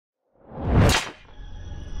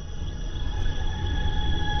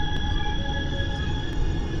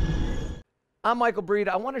I'm Michael Breed.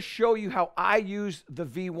 I want to show you how I use the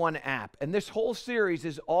V1 app. And this whole series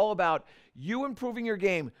is all about you improving your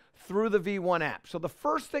game through the V1 app. So the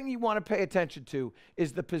first thing you want to pay attention to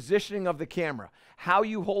is the positioning of the camera, how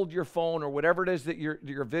you hold your phone or whatever it is that you're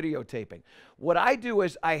videotaping. What I do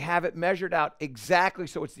is I have it measured out exactly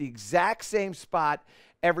so it's the exact same spot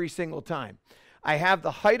every single time. I have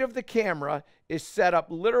the height of the camera is set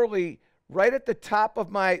up literally right at the top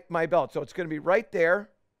of my belt. So it's going to be right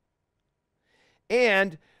there.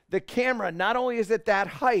 And the camera, not only is it that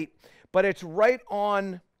height, but it's right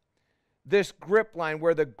on this grip line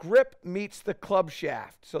where the grip meets the club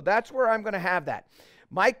shaft. So that's where I'm going to have that.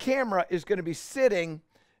 My camera is going to be sitting,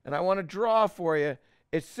 and I want to draw for you,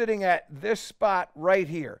 it's sitting at this spot right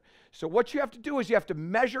here. So what you have to do is you have to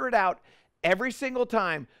measure it out every single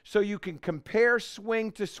time so you can compare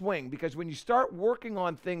swing to swing. Because when you start working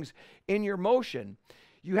on things in your motion,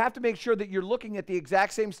 you have to make sure that you're looking at the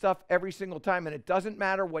exact same stuff every single time. And it doesn't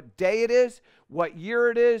matter what day it is, what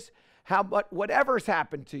year it is, whatever's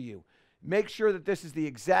happened to you. Make sure that this is the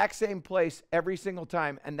exact same place every single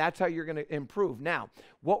time, and that's how you're going to improve. Now,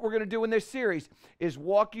 what we're going to do in this series is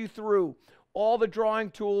walk you through all the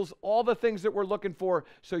drawing tools, all the things that we're looking for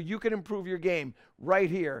so you can improve your game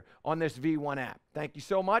right here on this V1 app. Thank you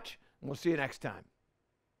so much, and we'll see you next time.